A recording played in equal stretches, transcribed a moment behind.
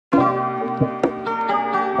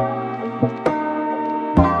What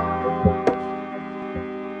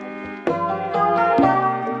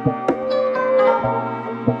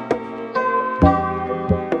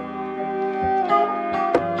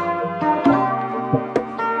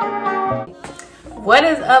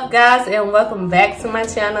is up, guys, and welcome back to my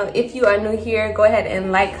channel. If you are new here, go ahead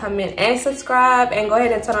and like, comment, and subscribe, and go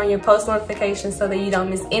ahead and turn on your post notifications so that you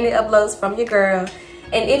don't miss any uploads from your girl.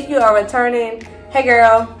 And if you are returning, hey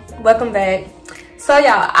girl, welcome back. So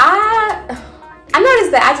y'all, I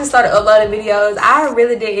noticed that I just started uploading videos. I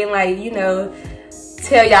really didn't, like, you know,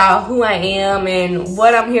 tell y'all who I am and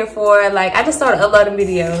what I'm here for. Like, I just started uploading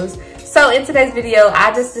videos. So in today's video,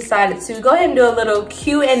 I just decided to go ahead and do a little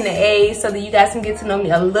Q&A so that you guys can get to know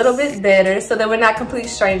me a little bit better, so that we're not complete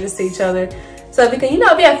strangers to each other. So we can, you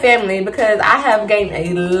know, be a family, because I have gained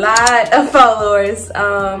a lot of followers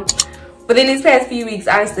within these past few weeks,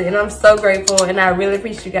 honestly, and I'm so grateful, and I really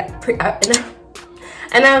appreciate you guys.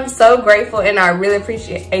 And I'm so grateful, and I really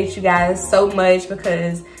appreciate you guys so much,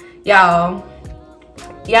 because y'all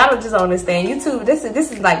don't just understand. YouTube, this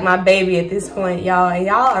is like my baby at this point, y'all, and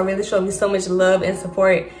y'all are really showing me so much love and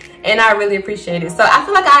support, and I really appreciate it. So I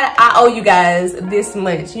feel like I owe you guys this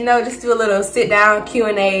much, you know, just do a little sit down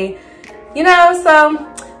Q&A, you know. So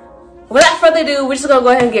without further ado, we're just gonna go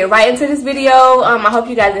ahead and get right into this video. I hope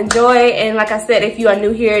you guys enjoy, and like I said, if you are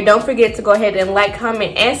new here, don't forget to go ahead and like,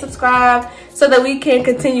 comment, and subscribe so that we can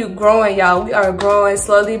continue growing, y'all. We are growing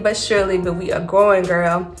slowly but surely, but we are growing,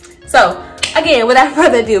 girl. So again, without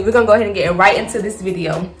further ado, we're gonna go ahead and get right into this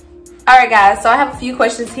video. All right, guys, so I have a few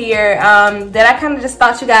questions here that I kind of just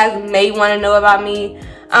thought you guys may want to know about me.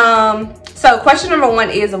 So question number one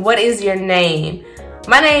is, what is your name?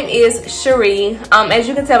 My name is Sheree. As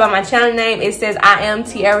you can tell by my channel name, it says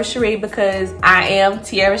Iamtierrasharee, because I am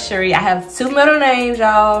Tierrasharee. I have two middle names,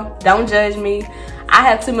 y'all. Don't judge me. I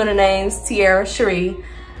have two middle names, Tierrasharee.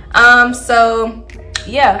 So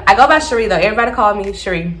yeah, I go by Sheree though. Everybody call me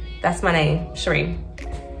Sheree. That's my name, Sheree.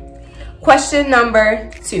 Question number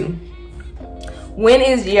two. When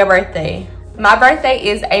is your birthday? My birthday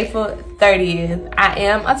is April 30th. I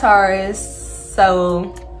am a Taurus,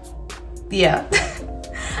 so yeah.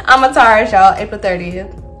 I'm a Taurus, y'all, April 30th.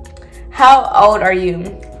 How old are you?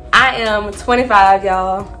 I am 25,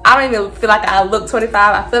 y'all. I don't even feel like I look 25.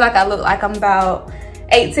 I feel like I look like I'm about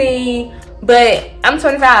 18, but I'm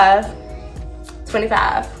 25.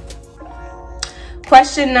 25.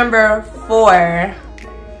 Question number four.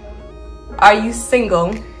 Are you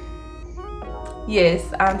single? Yes,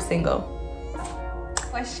 I'm single.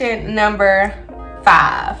 Question number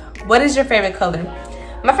five. What is your favorite color?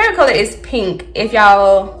 My favorite color is pink. If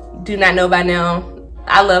y'all do not know by now,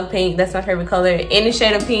 I love pink. That's my favorite color. Any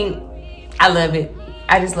shade of pink, I love it.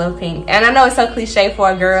 I just love pink. And I know it's so cliche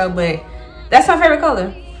for a girl, but that's my favorite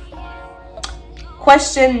color.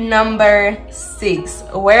 Question number six.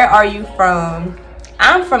 Where are you from?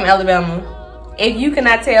 I'm from Alabama. If you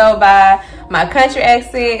cannot tell by my country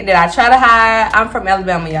accent that I try to hide, I'm from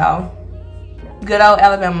Alabama, y'all. Good old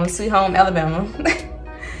Alabama, sweet home Alabama.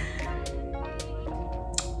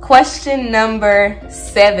 Question number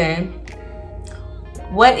seven.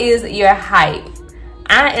 What is your height?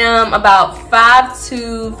 I am about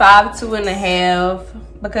 5'2", 5'2.5",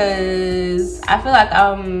 because I feel like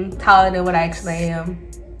I'm taller than what I actually am.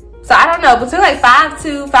 So I don't know, between like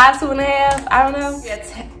 5'2", 5'2.5", I don't know.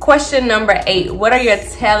 Question number eight. What are your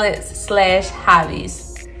talents /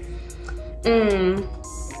 hobbies?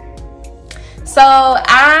 So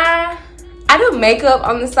I do makeup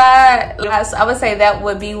on the side. So I would say that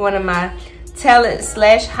would be one of my talents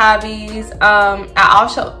 / hobbies. I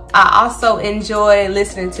also enjoy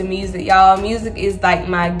listening to music, y'all. Music is like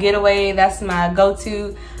my getaway. That's my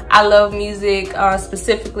go-to. I love music,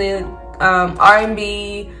 specifically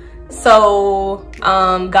R&B, soul,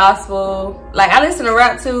 gospel. Like, I listen to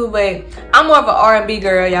rap too, but I'm more of an R&B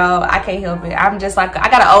girl, y'all. I can't help it. I'm just like, I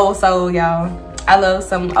got an old soul, y'all. I love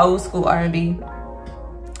some old school R&B.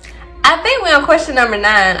 I think we're on question number 9.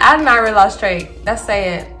 I did not really lost track. That's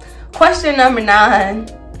sad. Question number 9.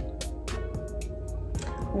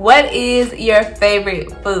 What is your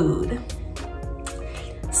favorite food?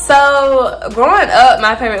 So growing up,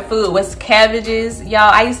 my favorite food was cabbages,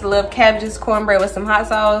 y'all. I used to love cabbages, cornbread with some hot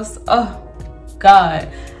sauce. Oh God,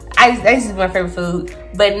 that used to be my favorite food.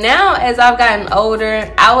 But now, as I've gotten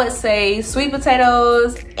older, I would say sweet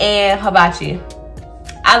potatoes and hibachi.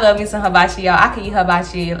 I love me some hibachi, y'all. I could eat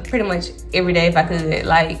hibachi pretty much every day if I could.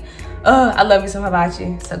 Like, I love me some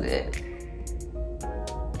hibachi. So good.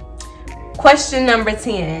 Question number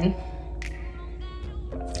 10.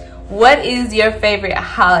 What is your favorite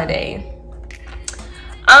holiday?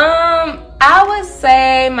 I would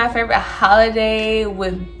say my favorite holiday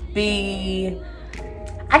would be,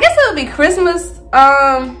 I guess it would be Christmas,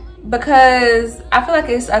 because I feel like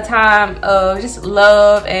it's a time of just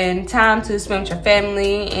love and time to spend with your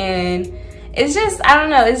family, and it's just, I don't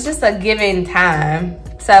know, it's just a giving time.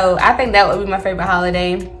 So I think that would be my favorite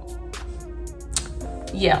holiday.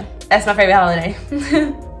 Yeah, that's my favorite holiday.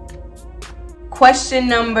 Question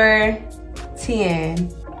number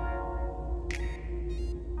 10.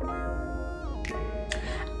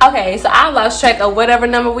 Okay, so I lost track of whatever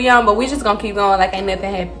number we on, but we just gonna keep going like ain't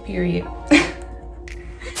nothing happened, period.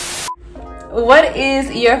 What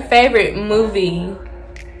is your favorite movie?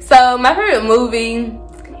 So my favorite movie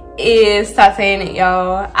is Titanic,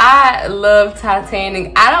 y'all. I love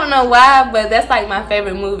Titanic. I don't know why, but that's like my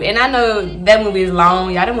favorite movie. And I know that movie is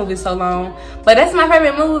long, y'all. That movie is so long, but that's my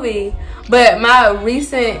favorite movie. But my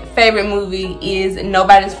recent favorite movie is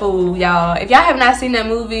Nobody's Fool, y'all. If y'all have not seen that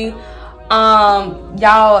movie,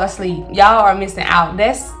 y'all asleep. Y'all are missing out.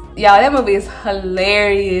 That movie is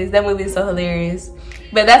hilarious. That movie is so hilarious.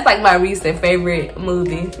 But that's like my recent favorite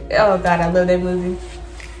movie. Oh God, I love that movie.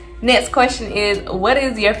 Next question is, what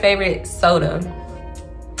is your favorite soda?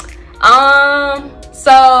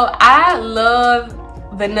 So I love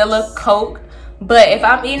vanilla Coke, but if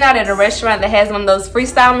I'm eating out at a restaurant that has one of those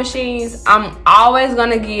freestyle machines, I'm always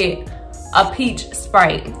gonna get a peach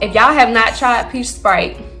Sprite. If y'all have not tried peach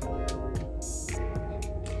Sprite,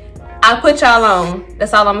 I put y'all on.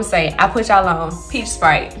 That's all I'm gonna say. I put y'all on. Peach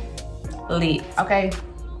Sprite. Lit, okay?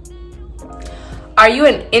 Are you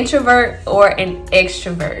an introvert or an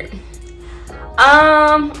extrovert?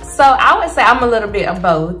 So I would say I'm a little bit of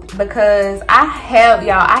both, because I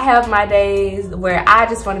have my days where I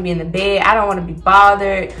just want to be in the bed. I don't want to be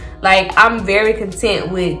bothered. Like, I'm very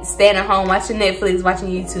content with staying at home, watching Netflix, watching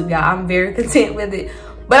YouTube, y'all. I'm very content with it.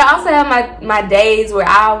 But I also have my days where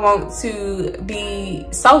I want to be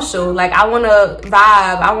social. Like, I want to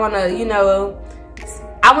vibe. I want to, you know,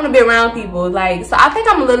 I want to be around people. Like, so I think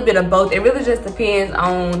I'm a little bit of both. It really just depends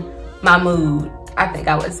on my mood. I think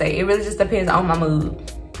I would say it really just depends on my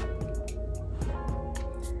mood.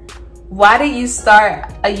 Why did you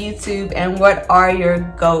start a YouTube, and what are your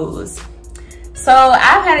goals? So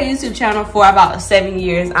I've had a YouTube channel for about 7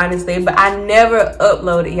 years, honestly, but I never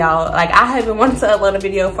uploaded, y'all. Like, I haven't wanted to upload a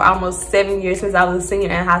video for almost 7 years, since I was a senior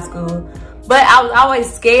in high school. But I was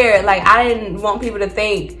always scared. Like, I didn't want people to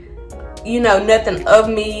think, you know, nothing of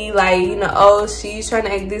me, like, you know, oh, she's trying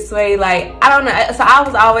to act this way, like, I don't know. So I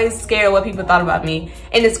was always scared of what people thought about me.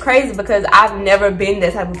 And it's crazy because I've never been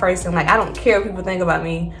that type of person. Like, I don't care what people think about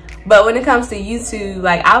me. But when it comes to YouTube,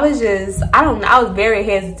 like, I was just, I don't know, I was very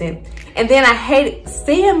hesitant. And then I hate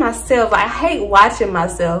seeing myself. Like, I hate watching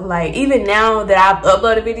myself. Like, even now that I've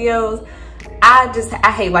uploaded videos,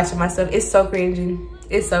 I hate watching myself. It's so cringy.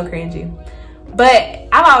 It's so cringy. But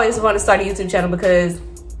I've always wanted to start a YouTube channel because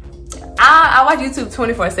I watch YouTube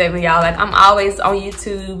 24/7, y'all. Like, I'm always on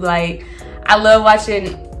YouTube. Like, I love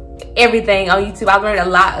watching everything on YouTube. I've learned a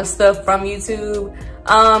lot of stuff from YouTube.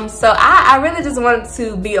 So I really just wanted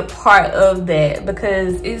to be a part of that,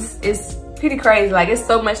 because it's pretty crazy. Like, it's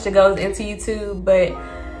so much that goes into YouTube, but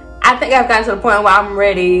I think I've gotten to the point where I'm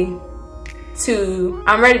ready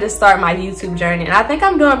to start my YouTube journey, and I think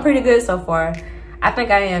I'm doing pretty good so far. I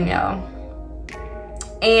think I am, y'all.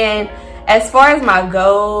 And as far as my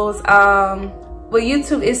goals, well,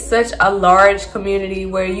 YouTube is such a large community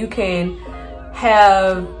where you can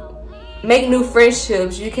make new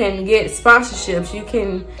friendships, you can get sponsorships, you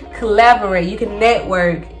can collaborate, you can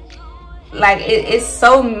network. Like, it's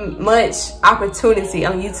so much opportunity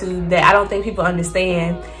on YouTube that I don't think people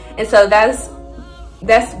understand. And so that's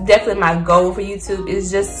definitely my goal for YouTube,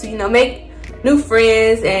 is just to, you know, make new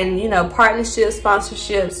friends and, you know, partnerships,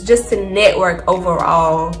 sponsorships, just to network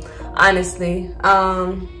overall, honestly.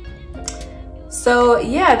 So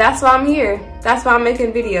yeah, that's why I'm here. That's why I'm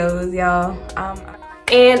making videos, y'all.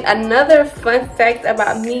 And another fun fact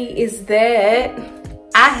about me is that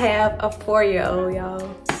I have a 4-year-old,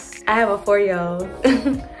 y'all. I have a 4-year-old.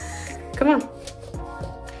 Come on.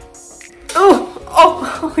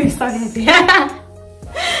 Oh, he's so happy.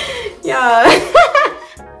 Y'all.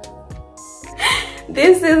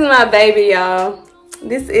 This is my baby, y'all.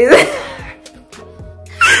 This is...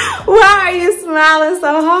 Why are you smiling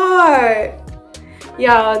so hard?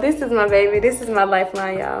 Y'all, this is my baby. This is my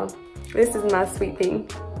lifeline, y'all. This is my sweet thing.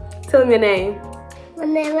 Tell him your name. My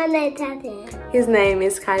name is Tati. His name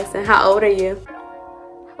is Kyson. How old are you?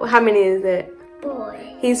 How many is that? 4.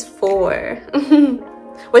 He's 4.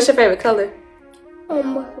 What's your favorite color?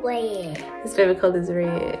 Red. His favorite color is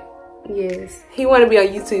red. Yes. He wanted to be on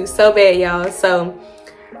YouTube so bad, y'all. So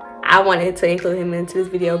I wanted to include him into this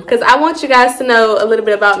video because I want you guys to know a little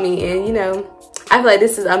bit about me and, you know, I feel like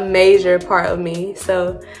this is a major part of me.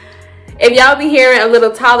 So if y'all be hearing a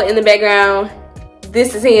little taller in the background,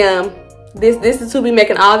 this is him. This is who be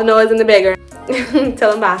making all the noise in the background.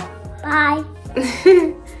 Tell him bye. Bye.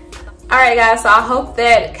 Alright guys, so I hope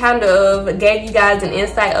that kind of gave you guys an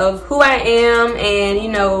insight of who I am and, you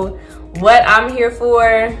know, what I'm here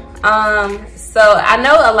for. So I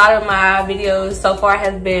know a lot of my videos so far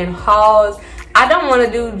has been hauls. I don't want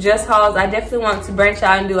to do just hauls. I definitely want to branch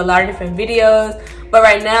out and do a lot of different videos. But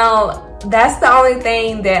right now, that's the only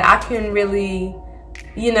thing that I can really,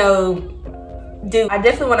 you know, do. I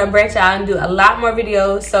definitely want to branch out and do a lot more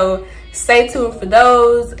videos. So stay tuned for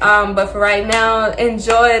those. But for right now,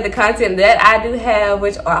 enjoy the content that I do have,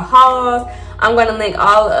 which are hauls. I'm going to link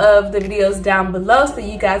all of the videos down below so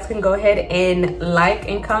you guys can go ahead and like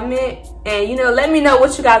and comment. And, you know, let me know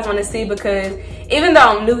what you guys want to see, because even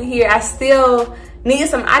though I'm new here, I still need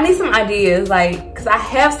some ideas, like, because I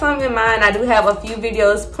have some in mind. I do have a few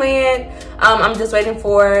videos planned. I'm just waiting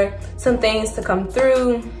for some things to come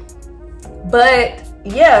through. But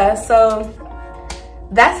yeah, so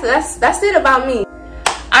that's it about me.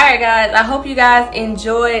 Alright guys, I hope you guys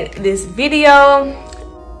enjoyed this video.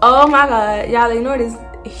 Oh my god, y'all ignore this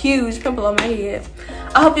huge pimple on my head.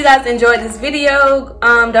 I hope you guys enjoyed this video.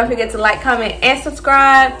 Don't forget to like, comment, and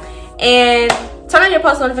subscribe, and turn on your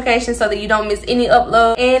post notifications so that you don't miss any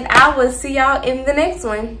upload. And I will see y'all in the next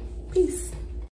one. Peace.